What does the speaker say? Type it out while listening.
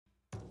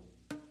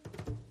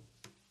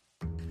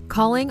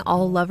calling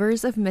all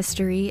lovers of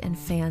mystery and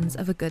fans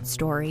of a good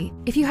story.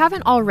 If you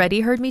haven't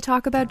already heard me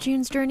talk about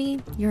June's Journey,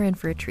 you're in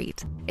for a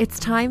treat. It's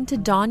time to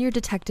don your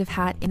detective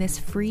hat in this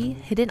free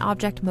hidden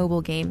object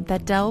mobile game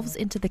that delves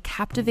into the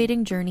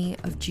captivating journey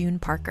of June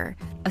Parker,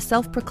 a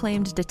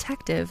self-proclaimed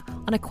detective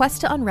on a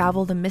quest to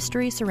unravel the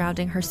mystery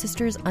surrounding her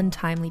sister's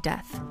untimely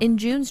death. In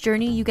June's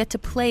Journey, you get to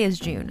play as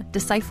June,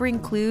 deciphering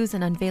clues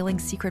and unveiling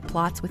secret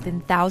plots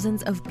within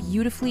thousands of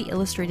beautifully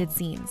illustrated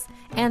scenes.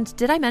 And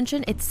did I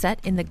mention it's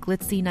set in the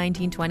glitzy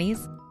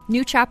 1920s?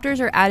 New chapters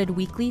are added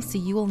weekly, so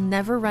you will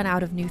never run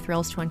out of new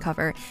thrills to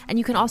uncover, and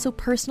you can also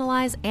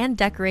personalize and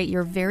decorate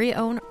your very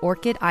own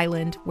Orchid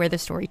Island where the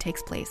story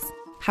takes place.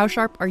 How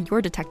sharp are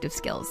your detective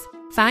skills?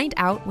 Find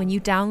out when you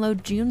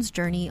download June's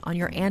Journey on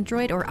your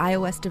Android or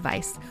iOS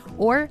device,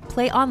 or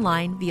play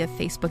online via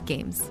Facebook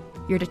Games.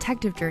 Your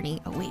detective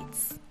journey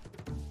awaits.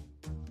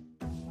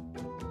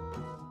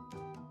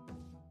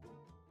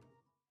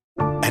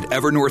 At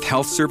Evernorth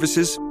Health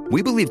Services,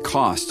 we believe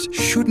costs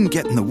shouldn't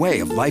get in the way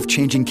of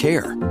life-changing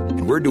care,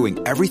 and we're doing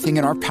everything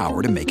in our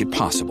power to make it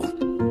possible.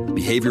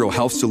 Behavioral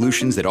health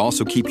solutions that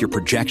also keep your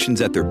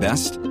projections at their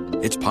best?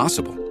 It's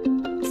possible.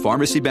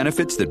 Pharmacy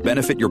benefits that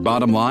benefit your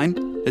bottom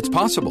line? It's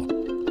possible.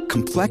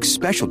 Complex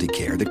specialty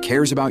care that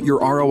cares about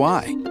your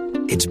ROI?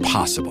 It's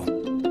possible.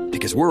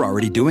 Because we're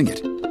already doing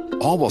it.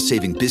 All while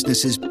saving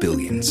businesses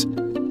billions.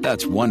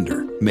 That's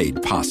Wonder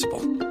made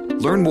possible.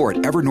 Learn more at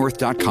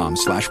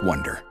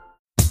evernorth.com/wonder.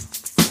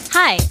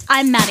 Hi,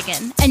 I'm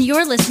Madigan, and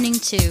you're listening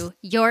to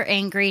Your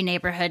Angry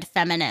Neighborhood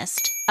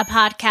Feminist, a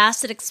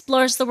podcast that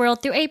explores the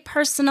world through a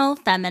personal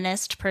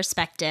feminist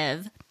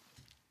perspective.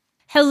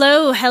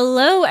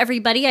 Hello,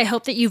 everybody. I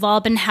hope that you've all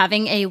been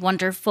having a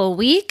wonderful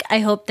week. I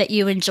hope that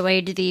you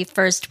enjoyed the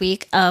first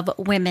week of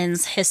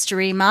Women's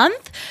History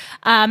Month.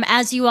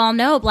 As you all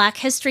know, Black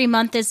History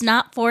Month is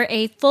not for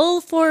a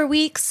full 4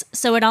 weeks,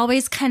 so it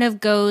always kind of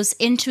goes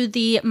into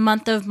the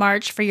month of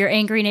March for Your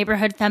Angry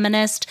Neighborhood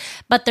Feminist,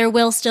 but there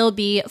will still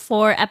be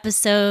 4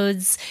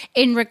 episodes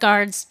in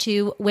regards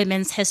to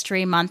Women's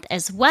History Month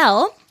as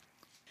well.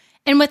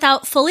 And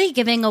without fully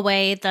giving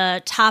away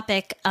the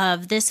topic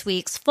of this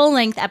week's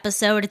full-length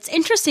episode, it's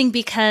interesting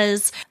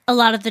because a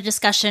lot of the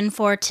discussion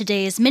for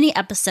today's mini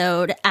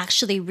episode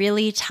actually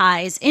really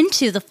ties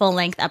into the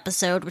full-length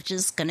episode, which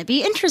is going to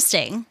be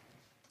interesting.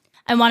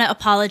 I want to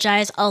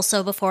apologize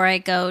also before I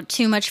go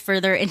too much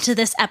further into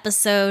this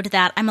episode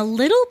that I'm a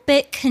little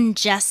bit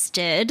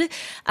congested.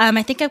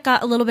 I think I've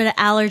got a little bit of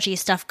allergy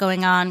stuff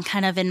going on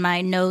kind of in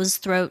my nose,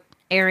 throat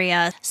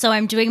area. So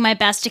I'm doing my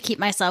best to keep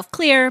myself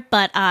clear,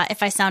 but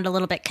if I sound a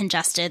little bit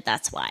congested,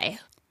 that's why.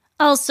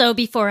 Also,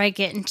 before I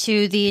get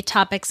into the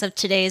topics of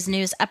today's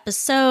news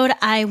episode,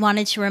 I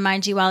wanted to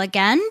remind you all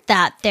again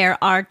that there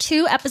are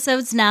 2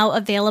 episodes now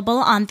available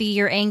on the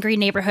Your Angry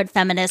Neighborhood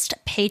Feminist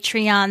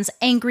Patreon's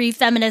Angry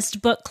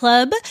Feminist Book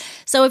Club.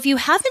 So if you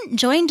haven't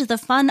joined the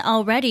fun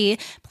already,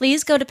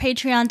 please go to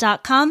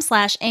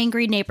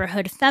patreon.com/Angry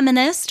Neighborhood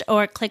Feminist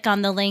or click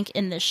on the link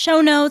in the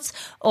show notes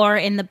or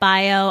in the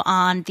bio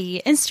on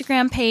the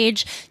Instagram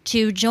page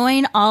to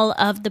join all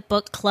of the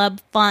book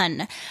club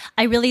fun.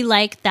 I really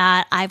like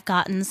that I've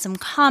gotten some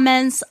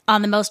comments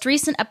on the most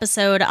recent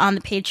episode on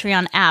the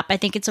Patreon app. I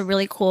think it's a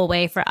really cool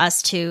way for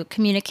us to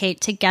communicate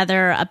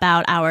together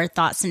about our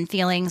thoughts and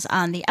feelings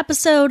on the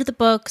episode, the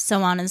book,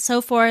 so on and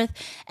so forth.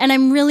 And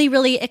I'm really,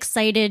 really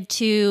excited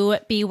to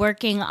be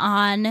working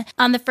on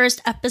the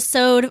first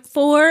episode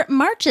for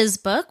March's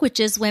book, which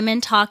is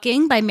Women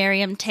Talking by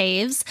Miriam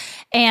Taves.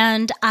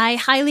 And I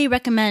highly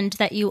recommend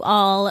that you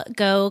all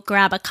go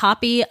grab a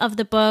copy of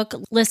the book,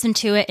 listen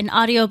to it in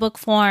audiobook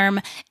form.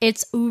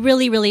 It's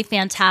really, really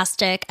fantastic.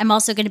 I'm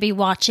also going to be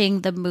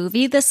watching the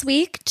movie this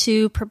week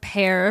to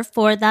prepare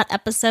for that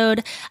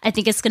episode. I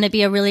think it's going to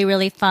be a really,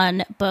 really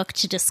fun book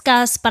to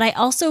discuss, but I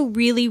also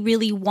really,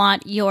 really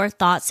want your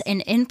thoughts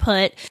and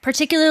input,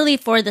 particularly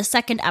for the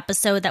second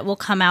episode that will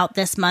come out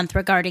this month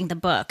regarding the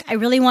book. I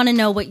really want to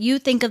know what you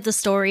think of the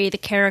story, the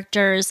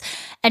characters,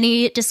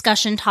 any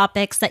discussion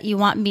topics that you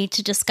want me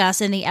to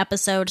discuss in the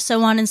episode,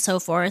 so on and so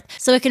forth.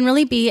 So it can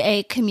really be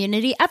a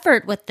community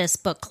effort with this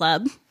book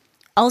club.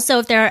 Also,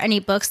 if there are any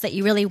books that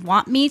you really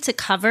want me to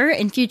cover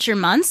in future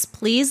months,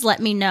 please let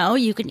me know.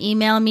 You can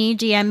email me,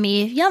 DM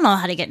me. Y'all know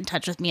how to get in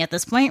touch with me at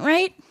this point,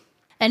 right?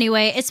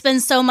 Anyway, it's been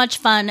so much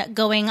fun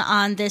going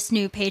on this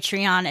new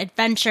Patreon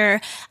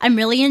adventure. I'm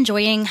really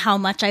enjoying how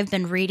much I've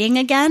been reading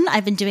again.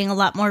 I've been doing a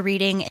lot more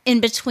reading in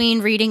between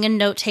reading and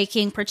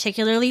note-taking,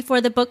 particularly for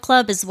the book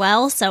club as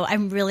well. So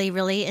I'm really,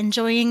 really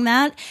enjoying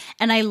that.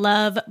 And I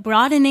love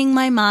broadening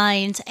my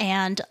mind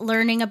and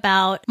learning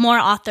about more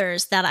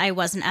authors that I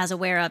wasn't as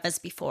aware of as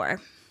before.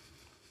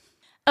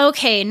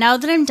 Okay, now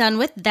that I'm done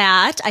with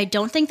that, I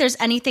don't think there's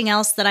anything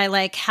else that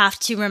I have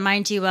to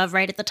remind you of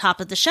right at the top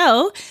of the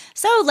show.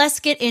 So let's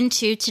get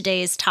into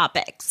today's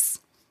topics.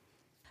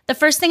 The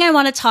first thing I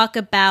want to talk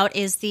about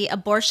is the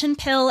abortion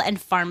pill and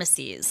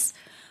pharmacies.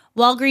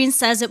 Walgreens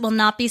says it will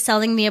not be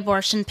selling the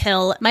abortion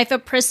pill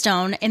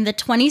mifepristone in the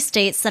 20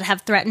 states that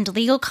have threatened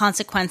legal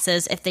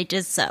consequences if they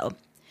did so.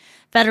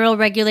 Federal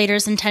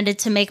regulators intended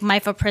to make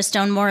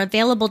mifepristone more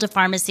available to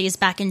pharmacies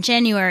back in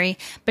January,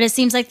 but it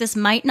seems like this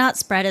might not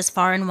spread as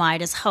far and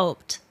wide as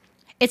hoped.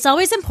 It's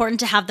always important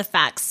to have the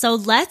facts, so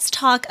let's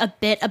talk a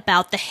bit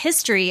about the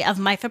history of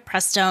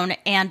mifepristone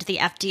and the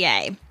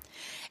FDA.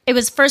 It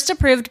was first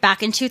approved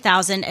back in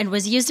 2000 and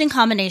was used in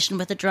combination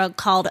with a drug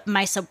called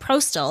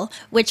misoprostol,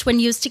 which when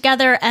used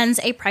together ends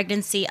a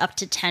pregnancy up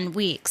to 10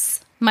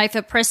 weeks.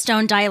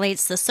 Mifepristone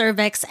dilates the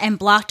cervix and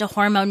blocked a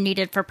hormone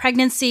needed for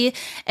pregnancy,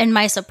 and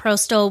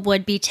misoprostol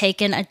would be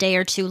taken a day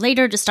or two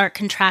later to start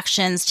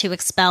contractions to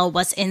expel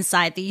what's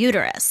inside the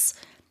uterus.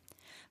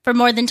 For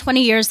more than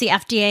 20 years, the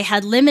FDA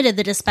had limited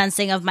the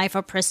dispensing of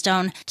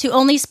mifepristone to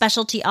only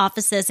specialty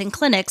offices and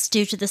clinics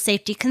due to the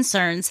safety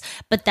concerns,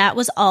 but that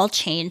was all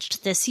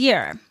changed this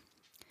year.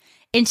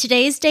 In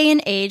today's day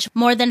and age,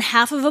 more than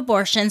half of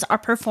abortions are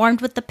performed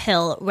with the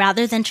pill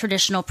rather than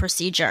traditional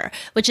procedure,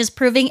 which is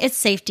proving its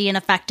safety and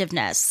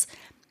effectiveness.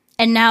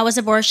 And now, as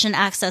abortion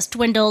access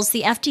dwindles,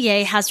 the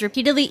FDA has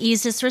repeatedly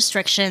eased its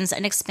restrictions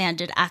and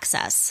expanded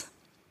access.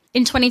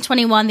 In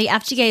 2021, the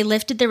FDA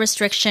lifted the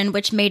restriction,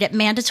 which made it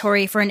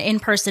mandatory for an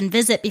in-person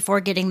visit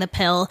before getting the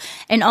pill,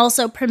 and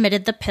also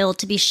permitted the pill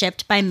to be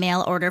shipped by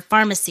mail-order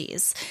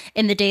pharmacies.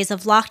 In the days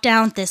of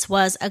lockdown, this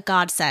was a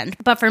godsend.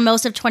 But for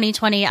most of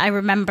 2020, I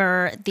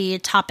remember the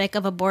topic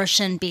of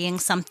abortion being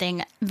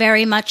something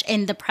very much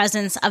in the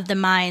presence of the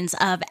minds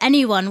of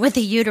anyone with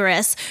a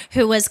uterus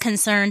who was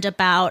concerned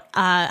about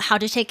how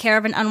to take care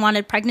of an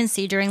unwanted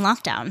pregnancy during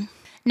lockdown.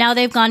 Now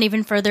they've gone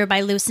even further by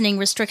loosening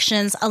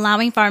restrictions,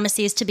 allowing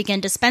pharmacies to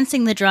begin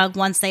dispensing the drug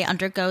once they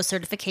undergo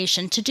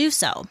certification to do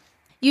so.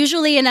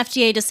 Usually an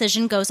FDA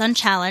decision goes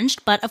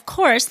unchallenged, but of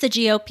course the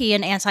GOP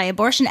and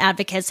anti-abortion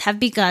advocates have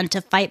begun to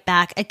fight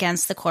back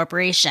against the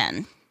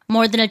corporation.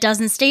 More than a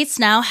dozen states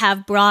now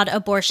have broad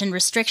abortion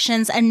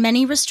restrictions and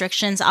many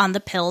restrictions on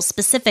the pill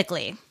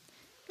specifically.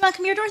 You want to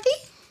come here, Dorothy?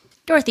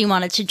 Dorothy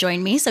wanted to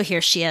join me, so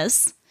here she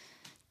is.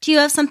 Do you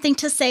have something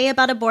to say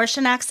about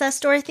abortion access,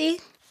 Dorothy?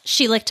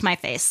 She licked my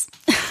face.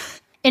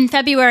 In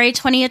February,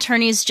 20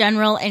 attorneys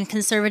general in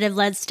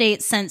conservative-led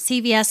states sent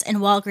CVS and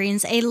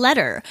Walgreens a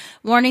letter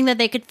warning that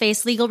they could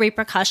face legal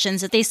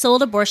repercussions if they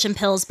sold abortion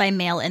pills by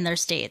mail in their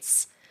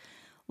states.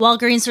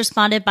 Walgreens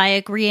responded by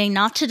agreeing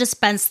not to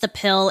dispense the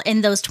pill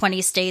in those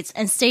 20 states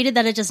and stated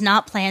that it does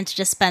not plan to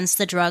dispense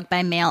the drug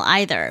by mail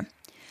either.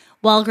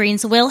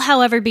 Walgreens will,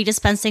 however, be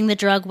dispensing the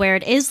drug where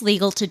it is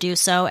legal to do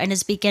so and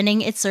is beginning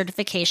its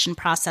certification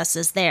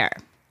processes there.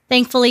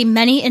 Thankfully,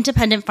 many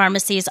independent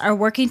pharmacies are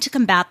working to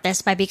combat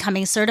this by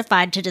becoming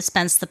certified to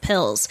dispense the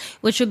pills,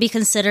 which would be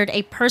considered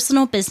a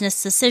personal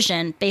business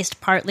decision based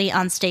partly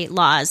on state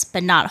laws,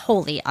 but not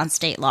wholly on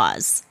state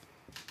laws.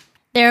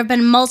 There have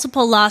been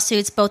multiple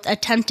lawsuits both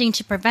attempting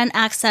to prevent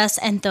access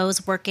and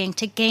those working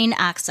to gain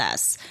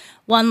access.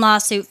 One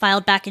lawsuit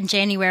filed back in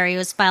January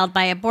was filed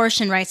by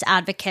abortion rights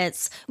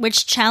advocates,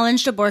 which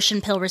challenged abortion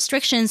pill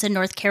restrictions in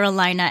North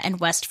Carolina and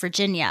West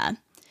Virginia.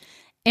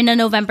 In a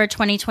November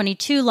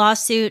 2022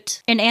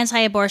 lawsuit, an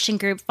anti-abortion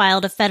group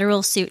filed a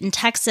federal suit in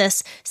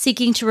Texas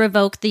seeking to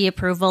revoke the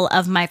approval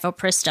of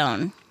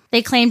mifepristone.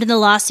 They claimed in the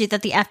lawsuit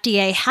that the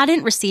FDA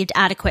hadn't received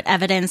adequate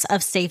evidence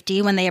of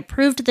safety when they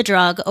approved the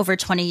drug over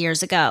 20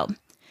 years ago.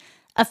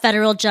 A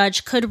federal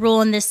judge could rule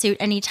in this suit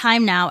any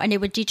time now, and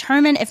it would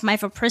determine if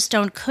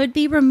mifepristone could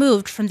be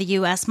removed from the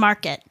U.S.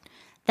 market.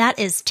 That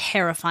is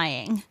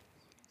terrifying.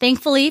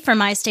 Thankfully, for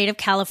my state of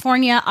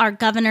California, our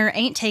governor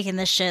ain't taking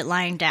this shit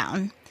lying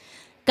down.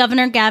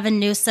 Governor Gavin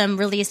Newsom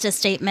released a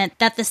statement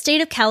that the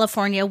state of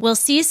California will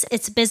cease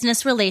its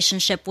business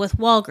relationship with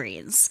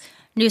Walgreens.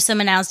 Newsom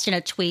announced in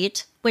a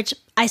tweet, which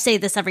I say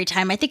this every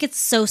time, I think it's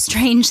so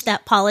strange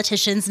that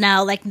politicians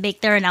now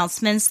make their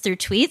announcements through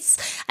tweets.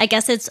 I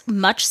guess it's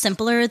much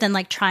simpler than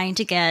trying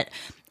to get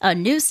a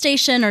news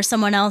station or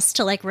someone else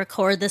to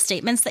record the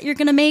statements that you're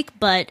going to make,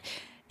 but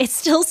it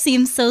still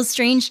seems so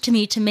strange to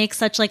me to make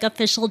such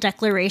official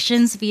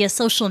declarations via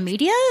social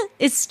media.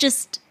 It's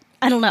just,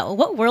 I don't know,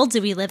 what world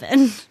do we live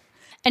in?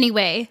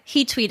 Anyway,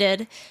 he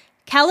tweeted,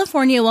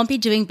 California won't be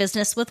doing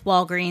business with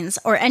Walgreens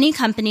or any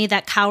company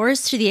that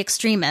cowers to the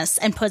extremists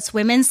and puts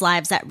women's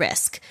lives at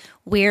risk.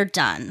 We're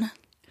done.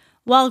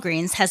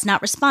 Walgreens has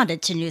not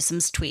responded to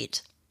Newsom's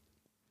tweet.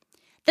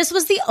 This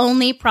was the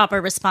only proper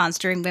response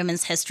during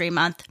Women's History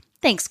Month.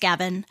 Thanks,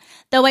 Gavin.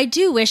 Though I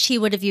do wish he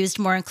would have used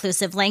more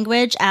inclusive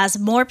language, as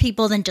more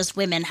people than just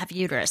women have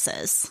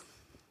uteruses.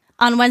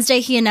 On Wednesday,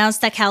 he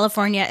announced that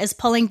California is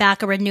pulling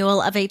back a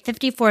renewal of a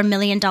 $54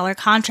 million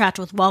contract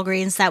with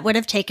Walgreens that would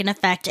have taken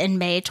effect in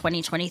May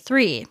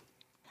 2023.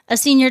 A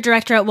senior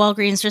director at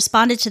Walgreens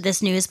responded to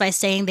this news by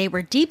saying they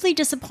were deeply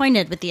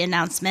disappointed with the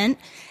announcement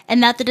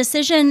and that the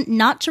decision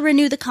not to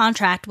renew the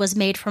contract was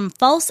made from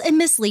false and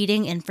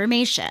misleading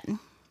information.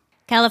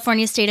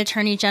 California State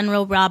Attorney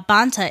General Rob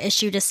Bonta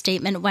issued a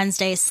statement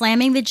Wednesday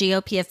slamming the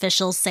GOP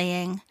officials,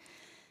 saying,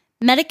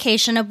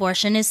 Medication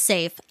abortion is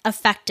safe,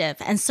 effective,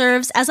 and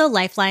serves as a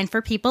lifeline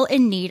for people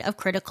in need of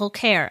critical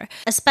care,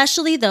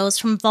 especially those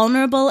from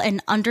vulnerable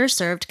and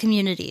underserved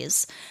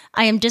communities.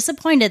 I am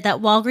disappointed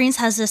that Walgreens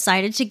has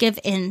decided to give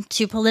in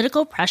to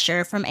political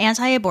pressure from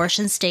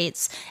anti-abortion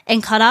states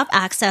and cut off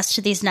access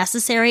to these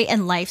necessary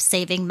and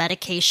life-saving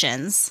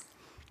medications.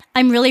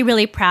 I'm really,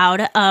 really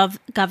proud of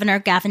Governor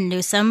Gavin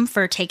Newsom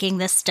for taking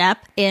this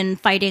step in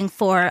fighting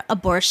for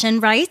abortion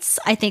rights.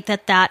 I think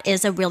that that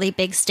is a really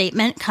big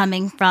statement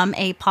coming from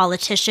a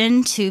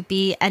politician to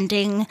be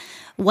ending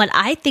what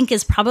I think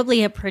is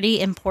probably a pretty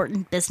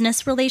important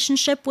business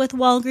relationship with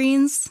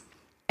Walgreens.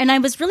 And I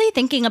was really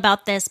thinking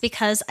about this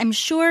because I'm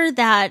sure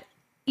that,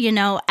 you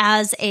know,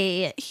 as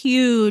a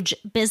huge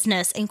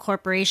business and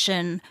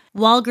corporation,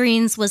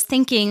 Walgreens was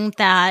thinking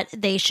that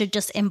they should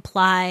just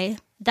imply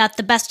that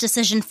the best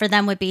decision for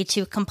them would be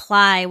to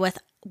comply with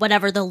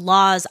whatever the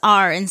laws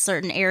are in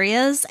certain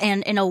areas.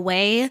 And in a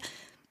way,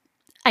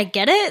 I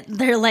get it.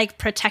 They're like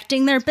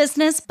protecting their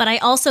business. But I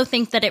also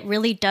think that it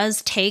really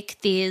does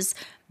take these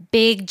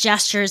big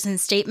gestures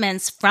and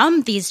statements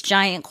from these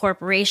giant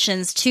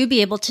corporations to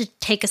be able to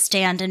take a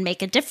stand and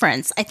make a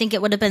difference. I think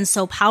it would have been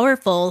so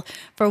powerful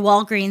for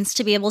Walgreens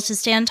to be able to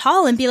stand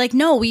tall and be like,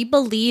 no, we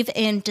believe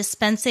in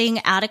dispensing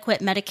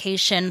adequate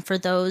medication for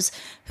those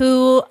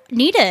who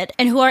need it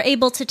and who are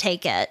able to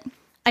take it.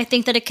 I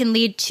think that it can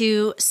lead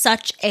to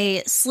such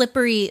a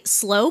slippery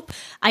slope.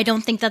 I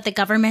don't think that the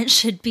government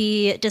should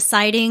be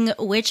deciding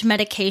which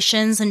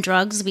medications and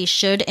drugs we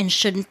should and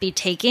shouldn't be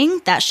taking.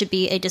 That should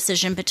be a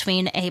decision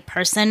between a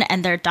person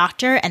and their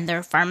doctor and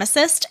their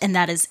pharmacist, and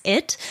that is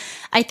it.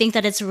 I think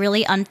that it's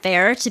really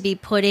unfair to be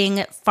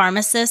putting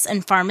pharmacists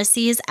and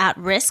pharmacies at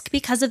risk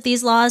because of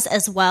these laws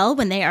as well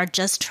when they are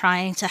just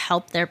trying to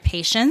help their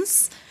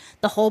patients,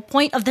 the whole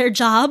point of their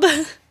job.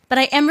 But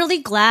I am really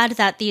glad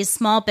that these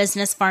small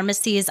business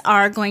pharmacies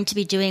are going to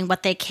be doing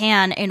what they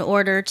can in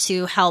order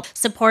to help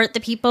support the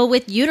people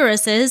with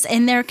uteruses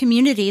in their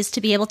communities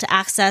to be able to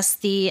access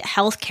the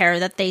health care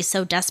that they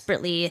so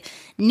desperately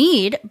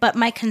need. But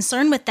my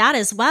concern with that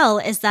as well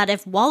is that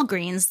if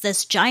Walgreens,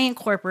 this giant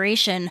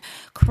corporation,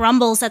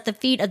 crumbles at the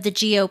feet of the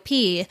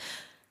GOP,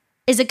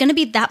 is it going to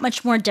be that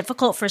much more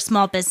difficult for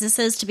small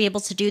businesses to be able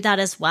to do that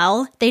as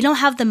well? They don't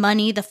have the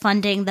money, the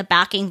funding, the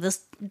backing,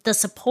 the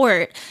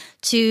support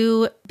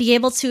to be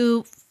able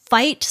to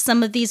fight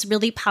some of these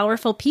really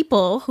powerful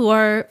people who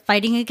are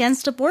fighting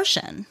against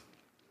abortion.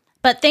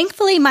 But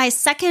thankfully, my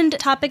second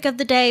topic of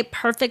the day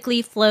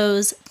perfectly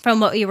flows from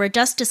what we were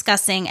just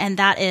discussing, and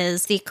that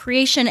is the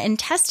creation and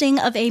testing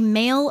of a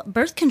male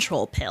birth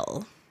control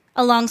pill.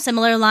 Along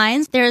similar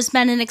lines, there has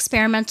been an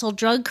experimental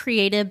drug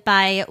created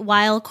by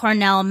Weill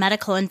Cornell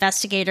medical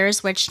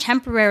investigators which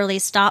temporarily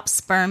stops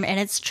sperm in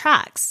its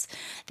tracks.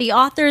 The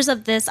authors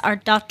of this are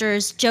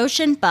Drs.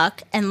 Joshin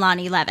Buck and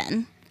Lonnie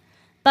Levin.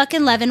 Buck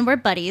and Levin were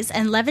buddies,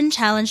 and Levin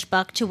challenged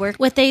Buck to work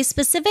with a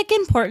specific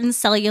important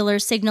cellular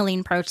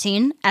signaling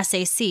protein,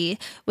 SAC,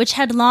 which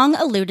had long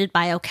eluded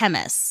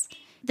biochemists.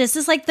 This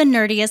is like the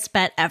nerdiest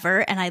bet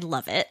ever, and I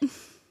love it.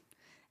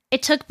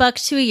 It took Buck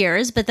 2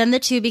 years, but then the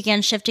two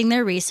began shifting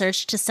their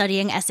research to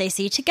studying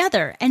SAC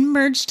together and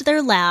merged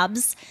their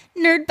labs.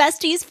 Nerd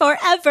besties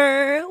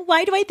forever!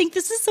 Why do I think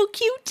this is so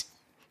cute?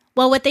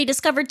 Well, what they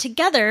discovered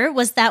together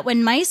was that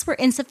when mice were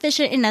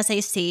insufficient in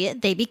SAC,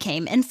 they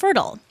became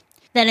infertile.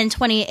 Then in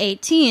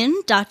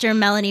 2018, Dr.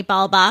 Melanie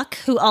Balbach,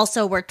 who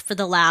also worked for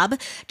the lab,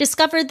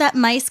 discovered that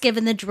mice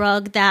given the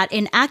drug that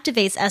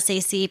inactivates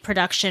SAC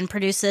production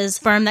produces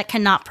sperm that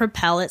cannot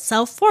propel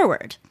itself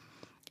forward.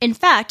 In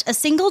fact, a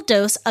single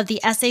dose of the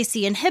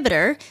SAC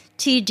inhibitor,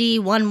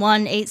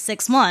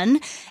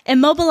 TD11861,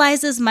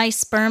 immobilizes mice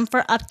sperm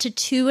for up to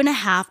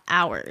 2.5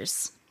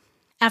 hours.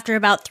 After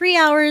about 3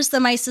 hours, the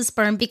mice's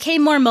sperm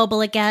became more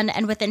mobile again,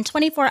 and within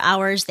 24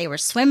 hours, they were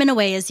swimming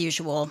away as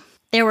usual.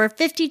 There were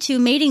 52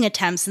 mating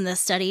attempts in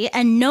this study,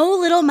 and no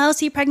little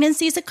mousy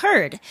pregnancies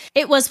occurred.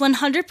 It was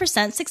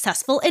 100%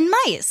 successful in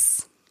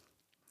mice.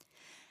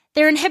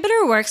 Their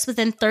inhibitor works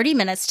within 30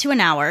 minutes to an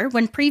hour,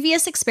 when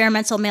previous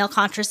experimental male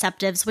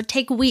contraceptives would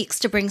take weeks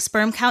to bring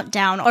sperm count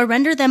down or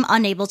render them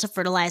unable to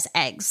fertilize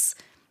eggs.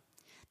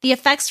 The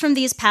effects from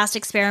these past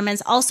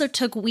experiments also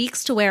took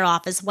weeks to wear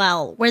off as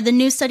well, where the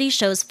new study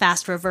shows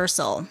fast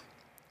reversal.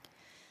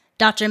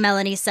 Dr.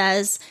 Melanie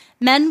says,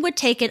 men would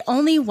take it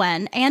only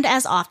when and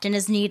as often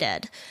as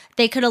needed.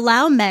 They could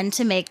allow men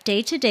to make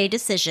day-to-day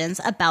decisions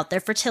about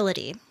their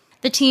fertility.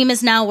 The team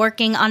is now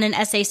working on an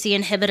SAC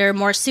inhibitor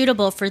more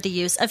suitable for the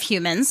use of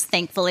humans,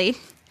 thankfully.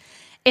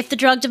 If the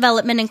drug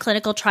development and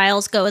clinical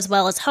trials go as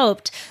well as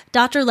hoped,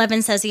 Dr.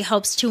 Levin says he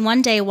hopes to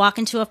one day walk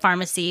into a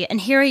pharmacy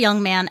and hear a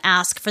young man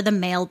ask for the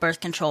male birth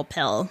control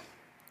pill.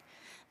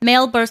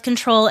 Male birth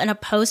control in a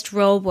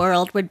post-Roe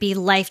world would be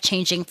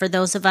life-changing for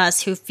those of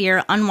us who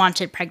fear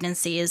unwanted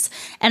pregnancies,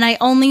 and I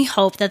only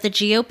hope that the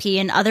GOP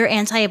and other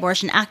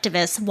anti-abortion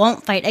activists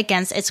won't fight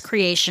against its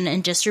creation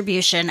and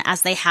distribution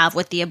as they have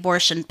with the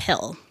abortion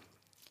pill.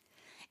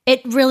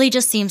 It really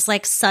just seems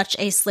like such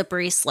a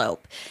slippery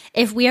slope.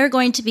 If we are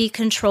going to be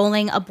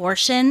controlling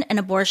abortion and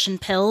abortion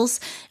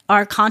pills,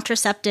 are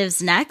contraceptives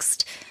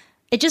next?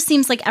 It just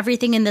seems like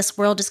everything in this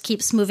world just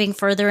keeps moving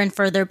further and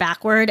further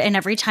backward, and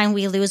every time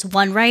we lose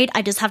one right,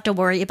 I just have to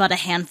worry about a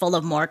handful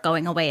of more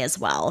going away as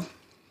well.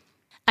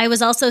 I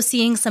was also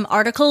seeing some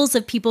articles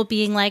of people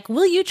being like,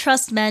 will you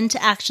trust men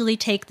to actually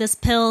take this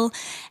pill?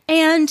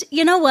 And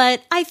you know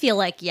what? I feel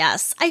like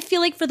yes. I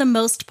feel like for the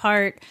most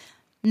part,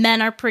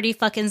 men are pretty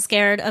fucking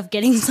scared of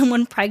getting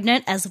someone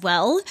pregnant as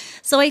well.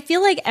 So I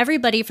feel like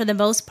everybody, for the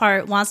most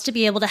part, wants to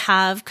be able to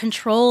have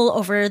control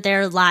over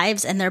their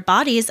lives and their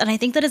bodies. And I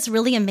think that it's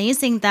really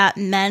amazing that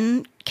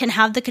men can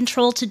have the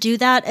control to do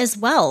that as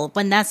well,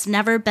 when that's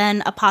never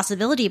been a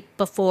possibility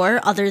before,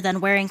 other than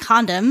wearing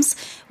condoms,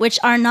 which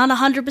are not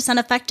 100%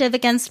 effective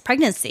against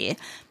pregnancy,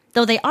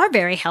 though they are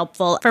very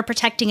helpful for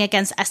protecting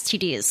against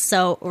STDs.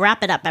 So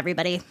wrap it up,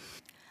 everybody.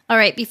 All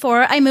right,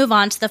 before I move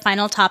on to the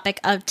final topic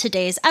of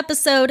today's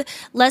episode,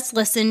 let's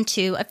listen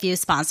to a few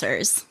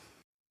sponsors.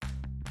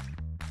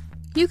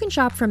 You can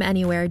shop from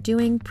anywhere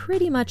doing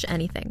pretty much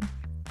anything.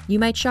 You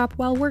might shop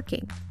while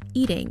working,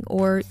 eating,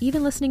 or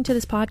even listening to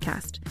this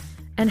podcast.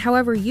 And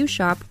however you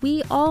shop,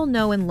 we all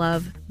know and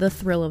love the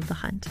thrill of the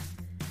hunt.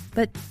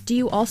 But do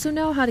you also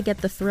know how to get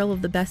the thrill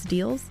of the best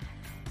deals?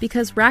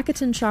 Because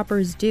Rakuten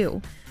shoppers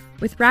do.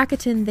 With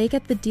Rakuten, they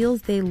get the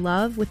deals they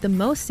love with the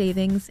most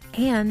savings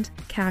and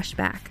cash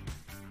back.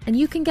 And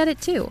you can get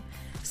it too.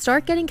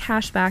 Start getting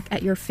cash back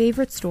at your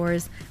favorite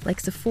stores like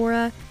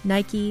Sephora,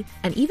 Nike,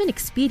 and even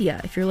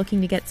Expedia if you're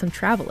looking to get some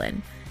travel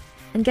in.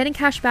 And getting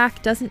cash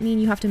back doesn't mean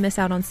you have to miss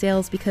out on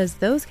sales, because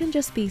those can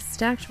just be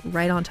stacked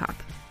right on top.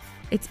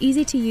 It's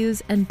easy to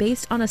use and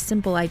based on a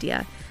simple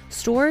idea.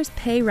 Stores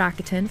pay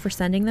Rakuten for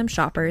sending them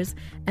shoppers,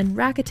 and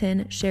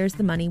Rakuten shares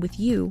the money with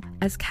you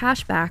as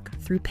cash back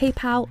through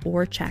PayPal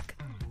or check.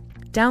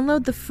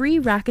 Download the free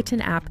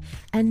Rakuten app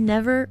and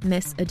never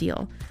miss a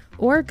deal.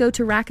 Or go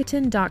to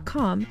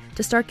Rakuten.com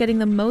to start getting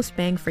the most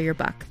bang for your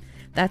buck.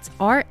 That's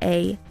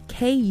Rakuten.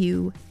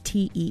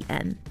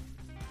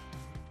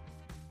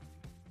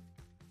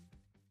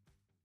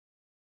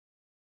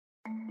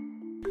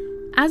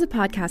 As a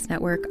podcast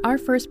network, our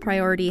first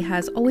priority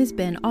has always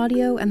been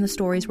audio and the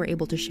stories we're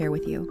able to share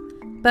with you.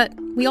 But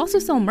we also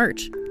sell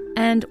merch,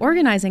 and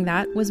organizing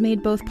that was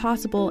made both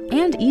possible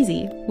and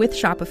easy with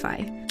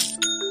Shopify.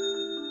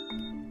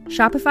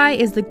 Shopify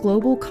is the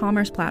global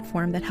commerce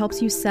platform that helps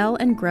you sell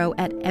and grow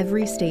at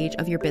every stage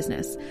of your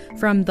business,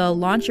 from the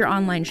launch your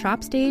online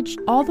shop stage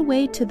all the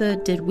way to the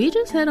did we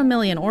just hit 1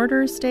 million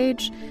orders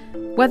stage.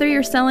 Whether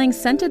you're selling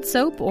scented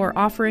soap or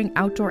offering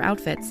outdoor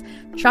outfits,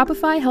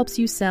 Shopify helps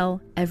you sell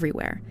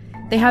everywhere.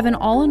 They have an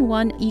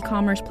all-in-one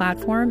e-commerce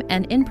platform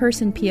and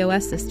in-person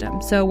POS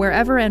system, so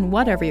wherever and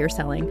whatever you're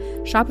selling,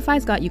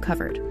 Shopify's got you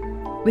covered.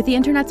 With the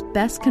internet's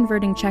best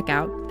converting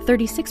checkout,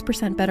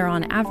 36% better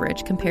on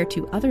average compared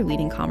to other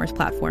leading commerce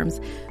platforms,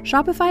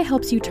 Shopify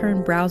helps you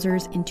turn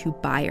browsers into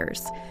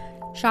buyers.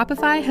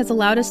 Shopify has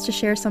allowed us to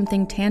share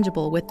something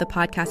tangible with the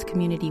podcast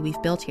community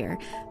we've built here,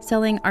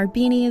 selling our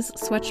beanies,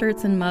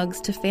 sweatshirts, and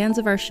mugs to fans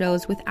of our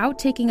shows without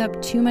taking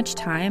up too much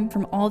time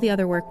from all the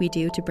other work we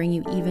do to bring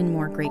you even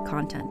more great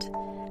content.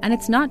 And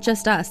it's not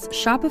just us.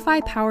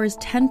 Shopify powers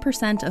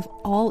 10% of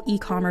all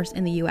e-commerce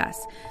in the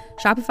US.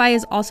 Shopify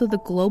is also the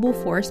global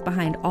force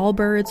behind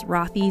Allbirds,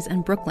 Rothy's,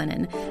 and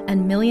Brooklinen,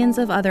 and millions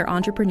of other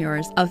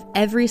entrepreneurs of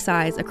every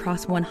size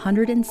across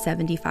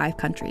 175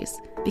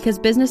 countries. Because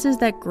businesses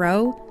that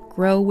grow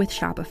with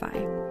Shopify.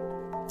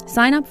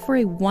 Sign up for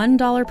a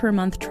 $1 per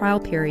month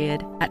trial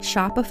period at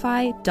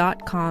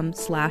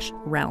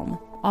shopify.com/realm,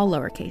 all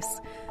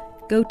lowercase.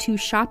 Go to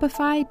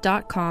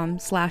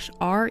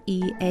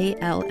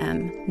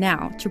shopify.com/REALM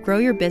now to grow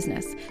your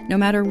business, no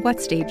matter what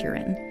stage you're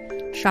in.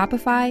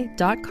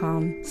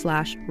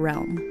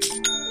 Shopify.com/realm.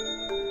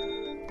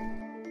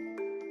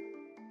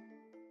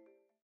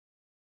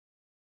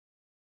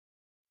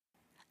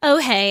 Oh,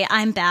 hey,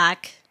 I'm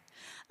back.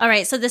 All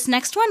right, so this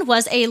next one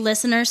was a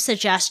listener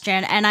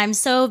suggestion, and I'm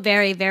so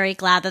very, very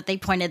glad that they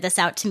pointed this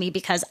out to me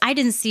because I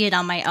didn't see it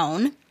on my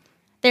own.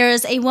 There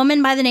is a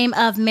woman by the name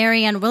of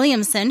Marianne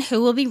Williamson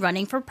who will be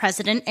running for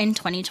president in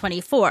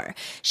 2024.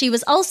 She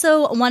was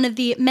also one of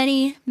the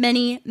many,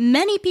 many,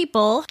 many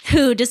people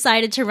who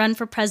decided to run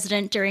for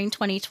president during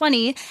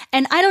 2020,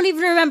 and I don't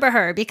even remember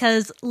her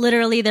because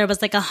literally there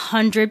was like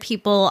 100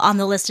 people on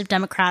the list of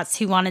Democrats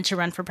who wanted to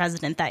run for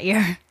president that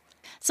year.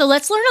 So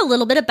let's learn a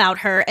little bit about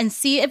her and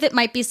see if it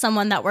might be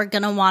someone that we're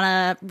going to want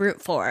to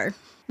root for.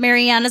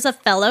 Marianne is a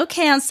fellow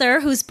Cancer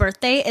whose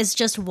birthday is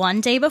just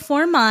one day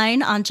before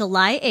mine on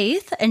July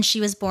 8th, and she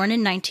was born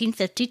in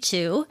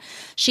 1952.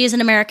 She is an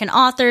American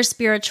author,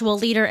 spiritual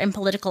leader, and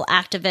political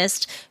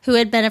activist who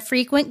had been a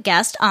frequent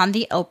guest on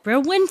The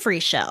Oprah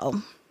Winfrey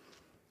Show.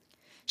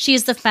 She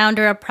is the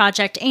founder of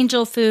Project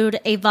Angel Food,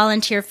 a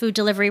volunteer food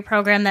delivery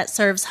program that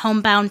serves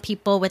homebound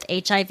people with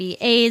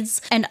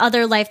HIV/AIDS and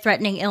other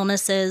life-threatening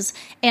illnesses,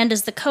 and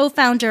is the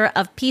co-founder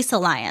of Peace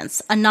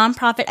Alliance, a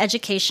nonprofit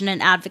education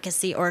and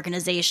advocacy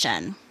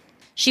organization.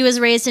 She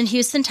was raised in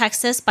Houston,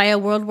 Texas by a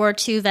World War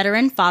II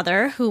veteran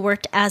father who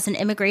worked as an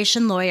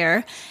immigration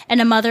lawyer and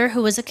a mother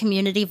who was a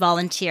community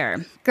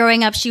volunteer.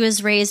 Growing up, she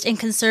was raised in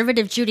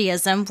conservative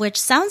Judaism,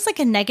 which sounds like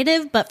a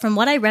negative, but from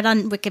what I read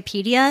on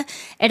Wikipedia,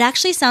 it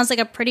actually sounds like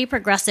a pretty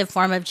progressive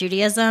form of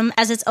Judaism,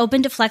 as it's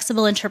open to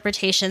flexible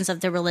interpretations of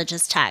the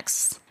religious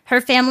texts.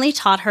 Her family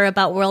taught her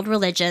about world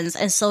religions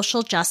and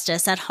social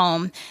justice at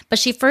home, but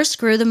she first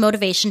grew the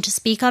motivation to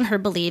speak on her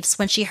beliefs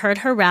when she heard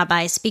her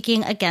rabbi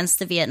speaking against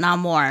the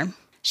Vietnam War.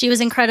 She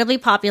was incredibly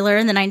popular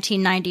in the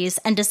 1990s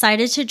and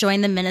decided to join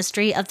the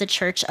ministry of the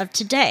Church of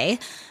Today,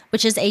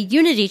 which is a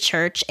unity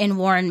church in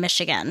Warren,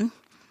 Michigan.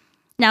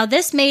 Now,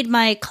 this made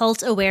my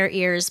cult-aware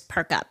ears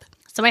perk up,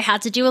 so I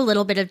had to do a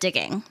little bit of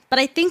digging, but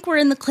I think we're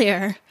in the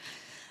clear.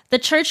 The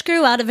church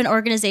grew out of an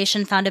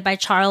organization founded by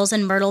Charles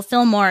and Myrtle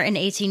Fillmore in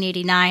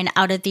 1889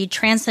 out of the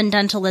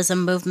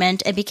Transcendentalism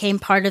movement and became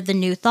part of the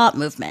New Thought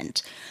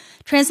movement.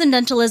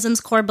 Transcendentalism's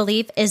core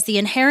belief is the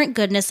inherent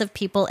goodness of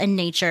people and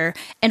nature,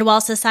 and while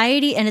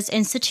society and its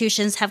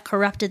institutions have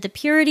corrupted the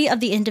purity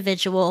of the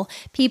individual,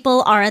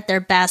 people are at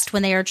their best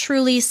when they are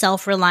truly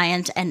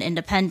self-reliant and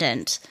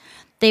independent.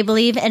 They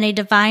believe in a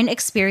divine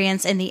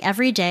experience in the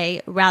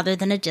everyday rather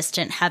than a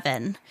distant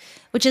heaven,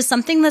 which is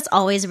something that's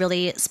always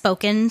really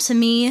spoken to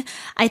me.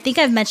 I think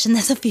I've mentioned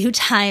this a few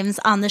times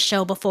on the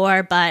show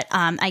before, but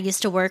I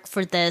used to work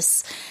for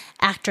this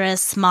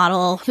actress,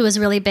 model, who was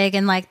really big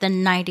in like the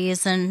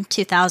 90s and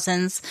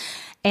 2000s.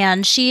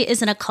 And she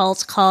is in a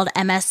cult called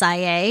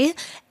MSIA.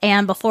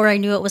 And before I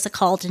knew it was a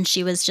cult and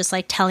she was just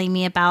like telling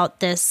me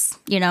about this,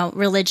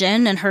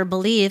 religion and her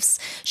beliefs,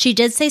 she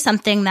did say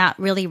something that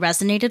really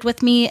resonated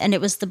with me. And it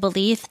was the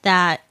belief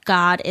that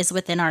God is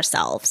within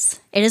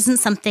ourselves. It isn't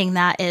something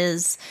that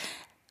is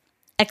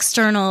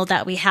external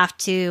that we have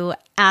to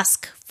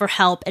ask for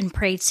help and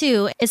pray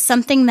to. Is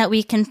something that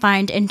we can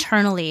find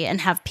internally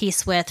and have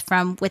peace with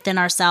from within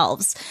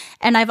ourselves.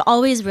 And I've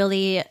always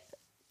really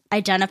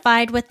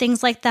identified with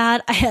things like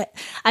that.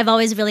 I've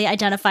always really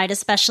identified,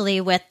 especially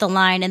with the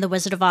line in The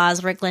Wizard of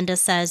Oz where Glinda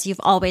says, "You've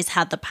always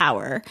had the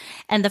power."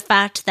 And the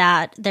fact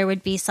that there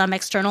would be some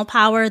external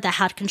power that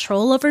had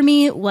control over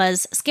me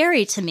was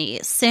scary to me.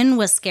 Sin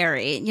was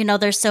scary.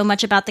 There's so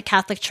much about the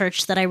Catholic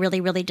Church that I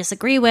really, really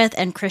disagree with,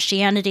 and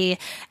Christianity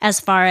as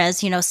far as,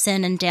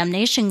 sin and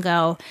damnation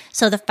go.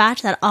 So the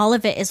fact that all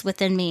of it is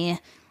within me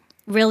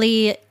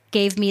really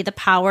gave me the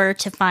power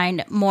to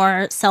find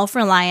more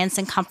self-reliance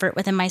and comfort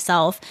within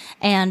myself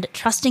and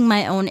trusting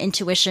my own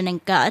intuition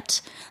and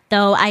gut,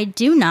 though I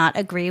do not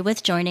agree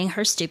with joining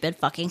her stupid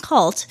fucking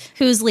cult,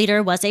 whose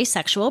leader was a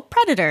sexual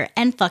predator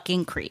and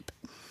fucking creep.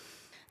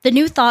 The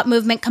New Thought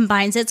movement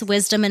combines its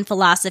wisdom and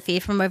philosophy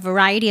from a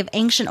variety of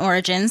ancient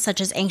origins,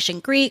 such as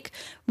ancient Greek,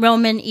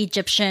 Roman,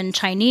 Egyptian,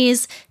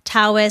 Chinese,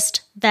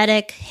 Taoist,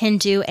 Vedic,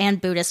 Hindu,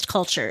 and Buddhist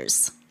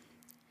cultures.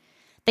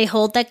 They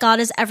hold that God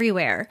is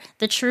everywhere,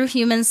 the true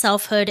human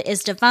selfhood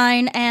is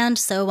divine, and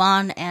so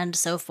on and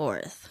so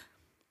forth.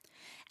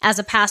 As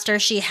a pastor,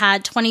 she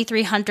had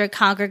 2,300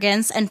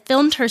 congregants and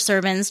filmed her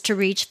sermons to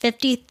reach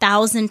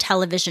 50,000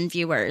 television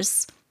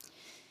viewers.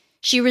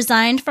 She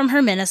resigned from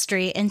her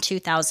ministry in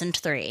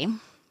 2003.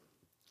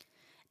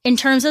 In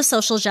terms of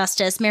social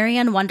justice,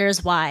 Marianne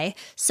wonders why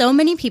so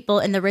many people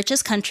in the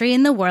richest country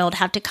in the world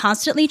have to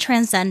constantly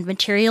transcend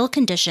material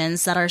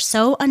conditions that are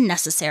so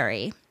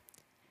unnecessary.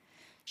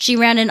 She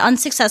ran an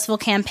unsuccessful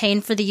campaign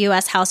for the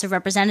U.S. House of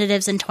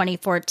Representatives in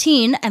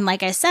 2014, and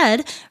like I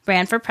said,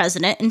 ran for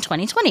president in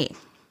 2020.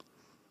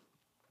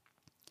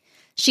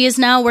 She is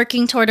now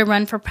working toward a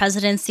run for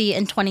presidency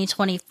in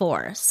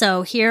 2024,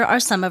 so here are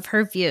some of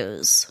her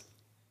views.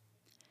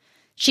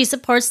 She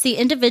supports the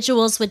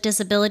Individuals with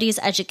Disabilities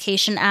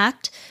Education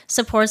Act,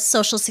 supports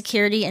Social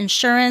Security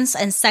insurance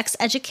and sex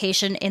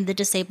education in the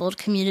disabled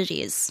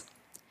communities.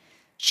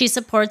 She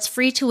supports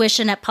free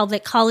tuition at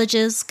public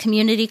colleges,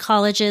 community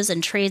colleges,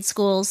 and trade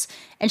schools,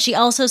 and she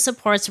also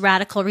supports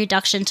radical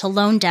reduction to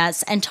loan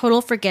debts and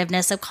total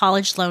forgiveness of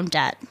college loan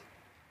debt.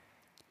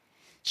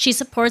 She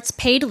supports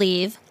paid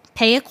leave,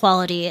 pay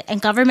equality,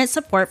 and government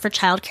support for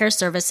childcare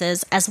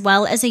services, as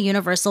well as a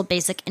universal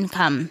basic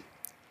income.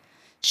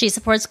 She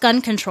supports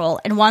gun control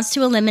and wants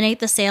to eliminate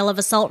the sale of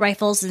assault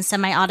rifles and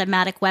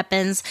semi-automatic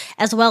weapons,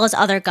 as well as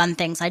other gun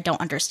things I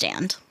don't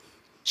understand.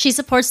 She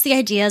supports the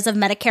ideas of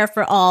Medicare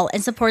for all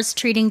and supports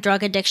treating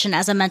drug addiction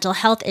as a mental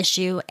health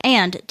issue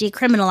and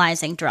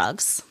decriminalizing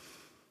drugs.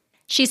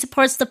 She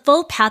supports the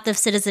full path of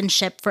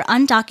citizenship for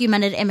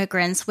undocumented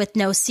immigrants with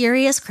no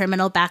serious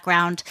criminal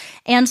background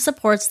and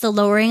supports the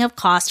lowering of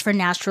costs for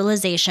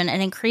naturalization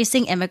and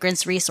increasing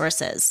immigrants'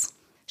 resources.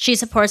 She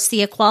supports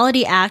the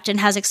Equality Act and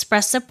has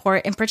expressed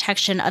support in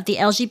protection of the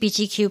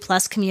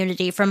LGBTQ+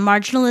 community from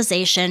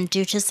marginalization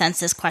due to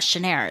census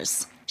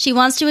questionnaires. She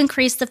wants to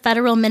increase the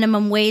federal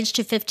minimum wage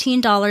to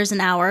 $15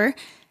 an hour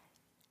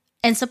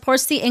and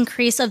supports the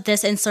increase of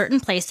this in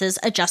certain places,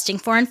 adjusting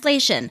for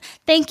inflation.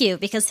 Thank you,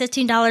 because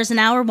 $15 an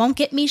hour won't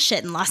get me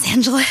shit in Los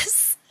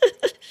Angeles.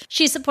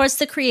 She supports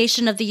the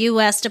creation of the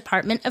U.S.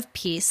 Department of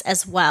Peace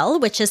as well,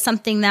 which is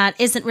something that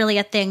isn't really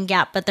a thing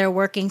yet, but they're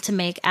working to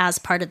make as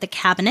part of the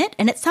cabinet,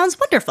 and it sounds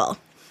wonderful.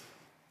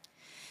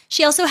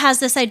 She also has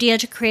this idea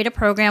to create a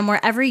program where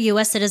every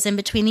U.S. citizen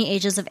between the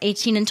ages of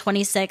 18 and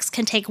 26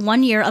 can take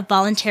 1 year of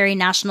voluntary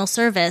national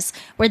service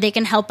where they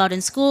can help out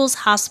in schools,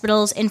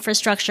 hospitals,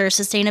 infrastructure,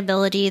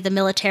 sustainability, the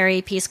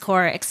military, Peace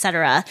Corps,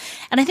 etc.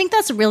 And I think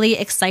that's really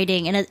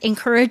exciting, and it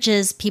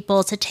encourages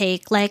people to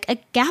take like a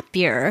gap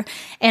year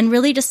and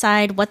really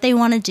decide what they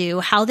want to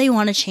do, how they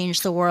want to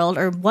change the world,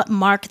 or what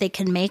mark they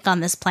can make on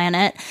this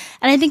planet.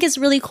 And I think it's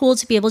really cool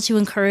to be able to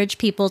encourage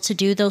people to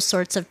do those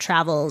sorts of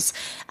travels.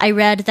 I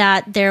read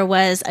that there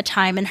was a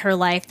time in her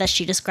life that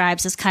she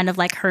describes as kind of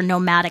like her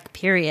nomadic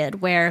period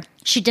where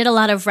she did a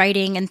lot of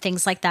writing and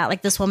things like that.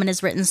 Like, this woman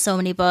has written so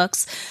many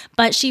books,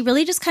 but she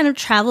really just kind of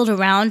traveled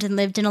around and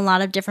lived in a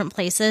lot of different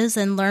places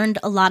and learned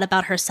a lot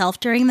about herself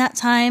during that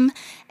time.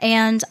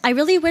 And I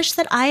really wish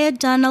that I had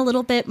done a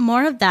little bit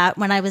more of that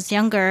when I was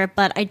younger,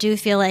 but I do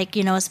feel like,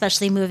 you know,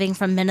 especially moving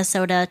from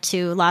Minnesota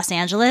to Los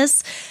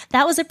Angeles,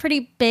 that was a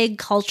pretty big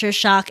culture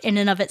shock in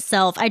and of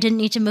itself. I didn't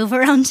need to move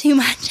around too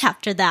much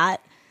after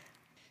that.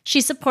 She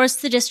supports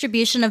the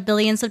distribution of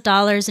billions of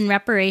dollars in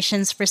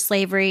reparations for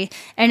slavery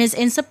and is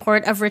in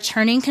support of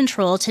returning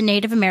control to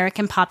Native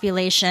American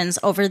populations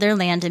over their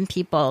land and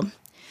people.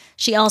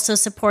 She also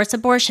supports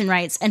abortion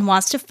rights and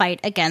wants to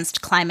fight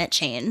against climate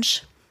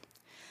change.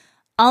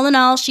 All in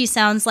all, she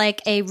sounds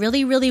like a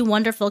really, really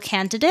wonderful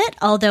candidate,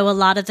 although a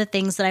lot of the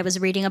things that I was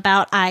reading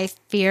about, I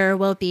fear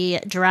will be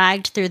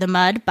dragged through the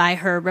mud by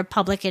her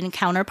Republican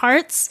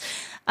counterparts.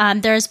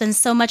 There has been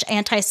so much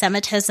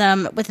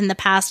anti-Semitism within the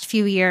past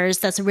few years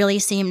that's really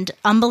seemed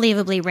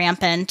unbelievably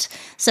rampant.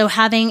 So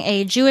having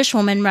a Jewish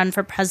woman run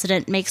for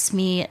president makes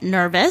me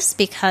nervous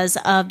because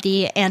of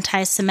the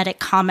anti-Semitic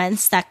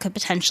comments that could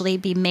potentially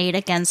be made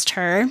against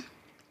her.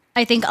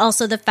 I think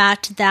also the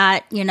fact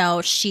that, you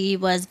know, she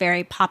was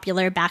very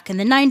popular back in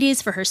the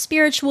 90s for her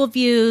spiritual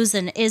views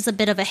and is a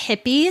bit of a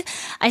hippie.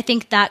 I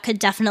think that could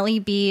definitely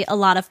be a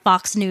lot of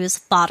Fox News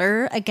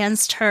fodder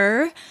against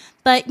her.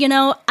 But, you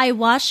know, I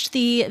watched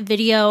the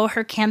video,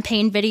 her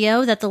campaign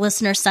video that the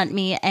listener sent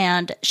me,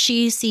 and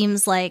she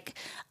seems like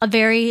a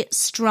very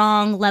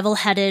strong,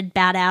 level-headed,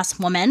 badass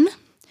woman.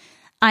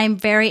 I'm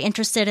very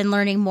interested in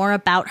learning more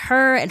about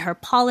her and her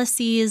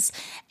policies,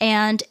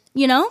 and,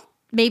 you know,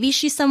 maybe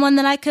she's someone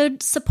that I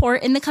could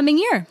support in the coming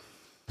year.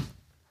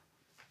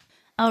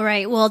 All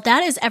right, well,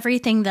 that is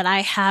everything that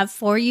I have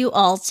for you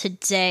all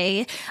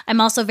today.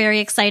 I'm also very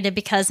excited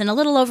because in a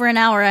little over an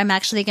hour, I'm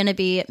actually going to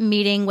be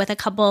meeting with a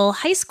couple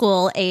high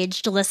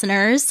school-aged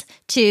listeners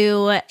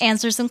to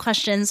answer some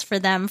questions for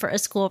them for a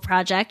school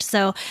project.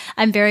 So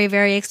I'm very,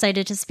 very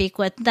excited to speak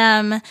with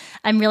them.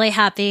 I'm really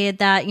happy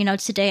that, you know,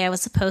 today I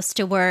was supposed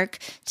to work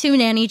 2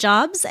 nanny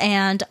jobs,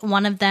 and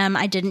one of them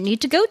I didn't need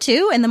to go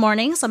to in the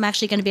morning. So I'm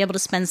actually going to be able to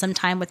spend some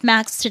time with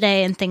Max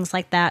today and things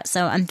like that.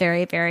 So I'm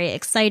very, very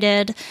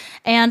excited.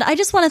 And I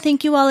just want to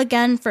thank you all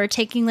again for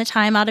taking the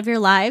time out of your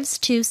lives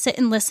to sit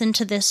and listen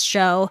to this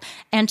show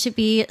and to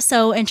be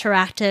so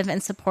interactive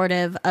and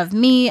supportive of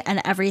me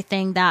and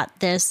everything that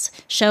this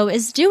show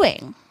is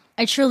doing.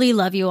 I truly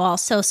love you all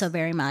so, so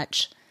very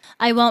much.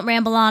 I won't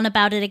ramble on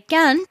about it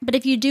again, but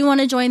if you do want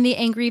to join the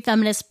Angry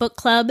Feminist Book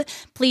Club,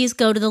 please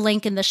go to the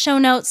link in the show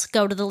notes,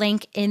 go to the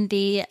link in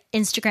the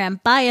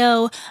Instagram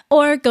bio,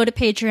 or go to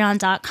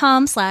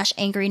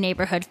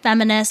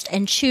patreon.com/angryneighborhoodfeminist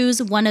and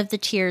choose one of the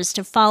tiers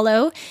to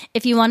follow.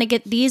 If you want to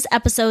get these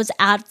episodes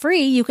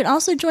ad-free, you can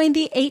also join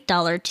the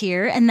 $8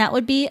 tier, and that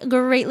would be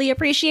greatly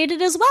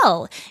appreciated as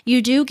well.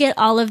 You do get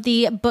all of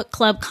the book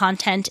club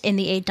content in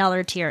the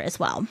 $8 tier as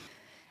well.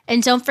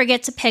 And don't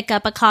forget to pick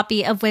up a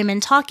copy of Women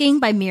Talking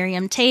by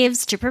Miriam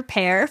Toews to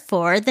prepare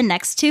for the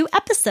next 2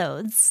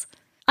 episodes.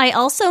 I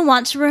also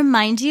want to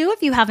remind you,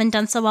 if you haven't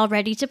done so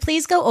already, to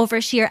please go over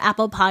to your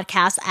Apple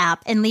Podcasts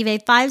app and leave a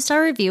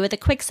 5-star review with a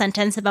quick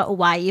sentence about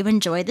why you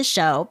enjoy the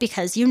show,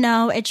 because you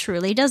know it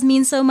truly does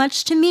mean so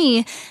much to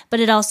me,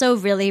 but it also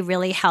really,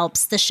 really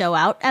helps the show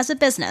out as a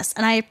business,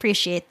 and I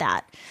appreciate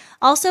that.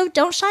 Also,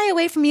 don't shy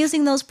away from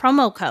using those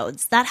promo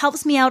codes. That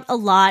helps me out a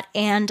lot,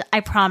 and I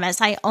promise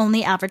I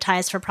only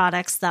advertise for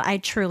products that I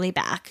truly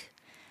back.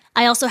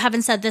 I also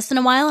haven't said this in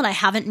a while, and I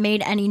haven't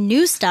made any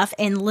new stuff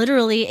in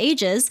literally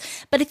ages,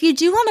 but if you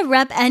do want to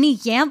rep any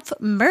YAMF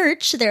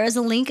merch, there is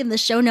a link in the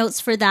show notes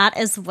for that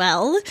as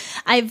well.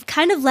 I've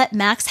kind of let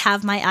Max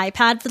have my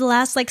iPad for the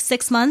last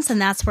 6 months,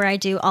 and that's where I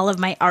do all of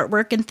my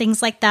artwork and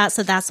things like that,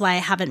 so that's why I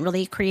haven't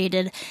really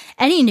created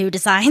any new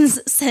designs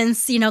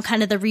since,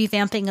 kind of the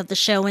revamping of the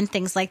show and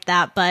things like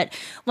that, but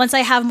once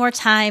I have more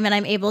time and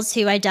I'm able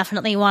to, I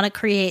definitely want to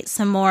create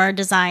some more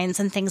designs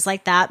and things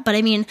like that, but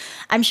I mean,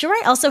 I'm sure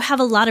I also have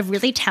a lot of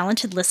really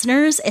talented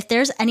listeners. If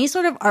there's any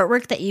sort of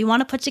artwork that you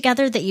want to put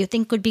together that you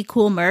think would be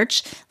cool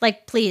merch,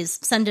 please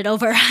send it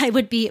over. I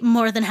would be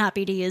more than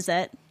happy to use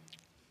it.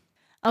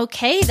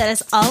 Okay, that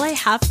is all I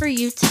have for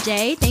you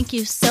today. Thank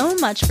you so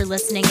much for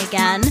listening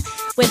again.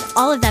 With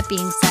all of that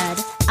being said,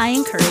 I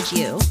encourage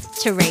you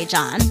to rage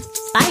on.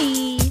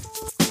 Bye!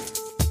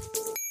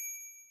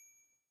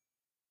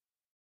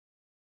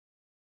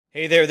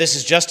 Hey there, this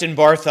is Justin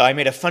Bartha. I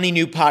made a funny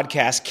new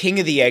podcast,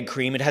 King of the Egg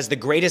Cream. It has the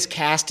greatest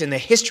cast in the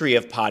history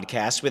of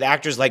podcasts with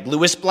actors like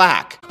Louis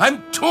Black.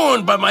 I'm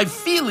torn by my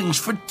feelings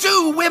for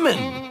two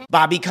women.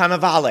 Bobby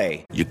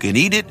Cannavale. You can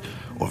eat it,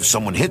 or if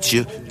someone hits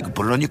you, you can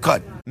put it on your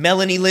cut.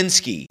 Melanie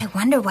Linsky. I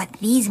wonder what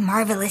these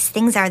marvelous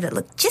things are that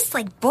look just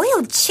like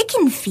boiled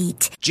chicken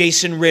feet.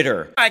 Jason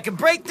Ritter. I can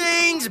break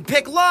things and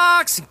pick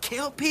locks and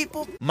kill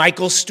people.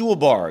 Michael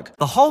Stuhlbarg.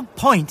 The whole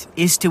point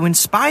is to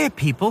inspire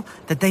people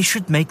that they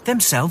should make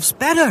themselves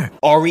better.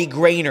 Ari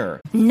Grainer.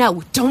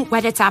 No, don't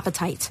whet its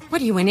appetite.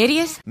 What are you, an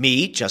idiot?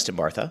 Me, Justin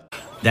Bartha.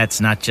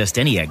 That's not just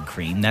any egg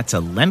cream, that's a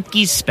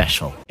Lemke's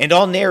special. And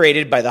all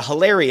narrated by the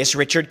hilarious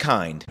Richard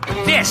Kind.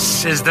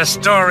 This is the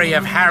story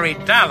of Harry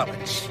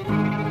Dalowitz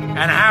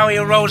and how he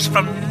rose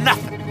from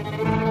nothing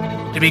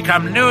to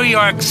become New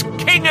York's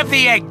King of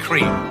the Egg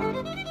Cream.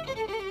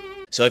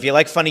 So if you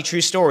like funny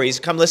true stories,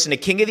 come listen to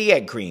King of the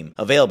Egg Cream,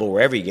 available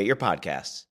wherever you get your podcasts.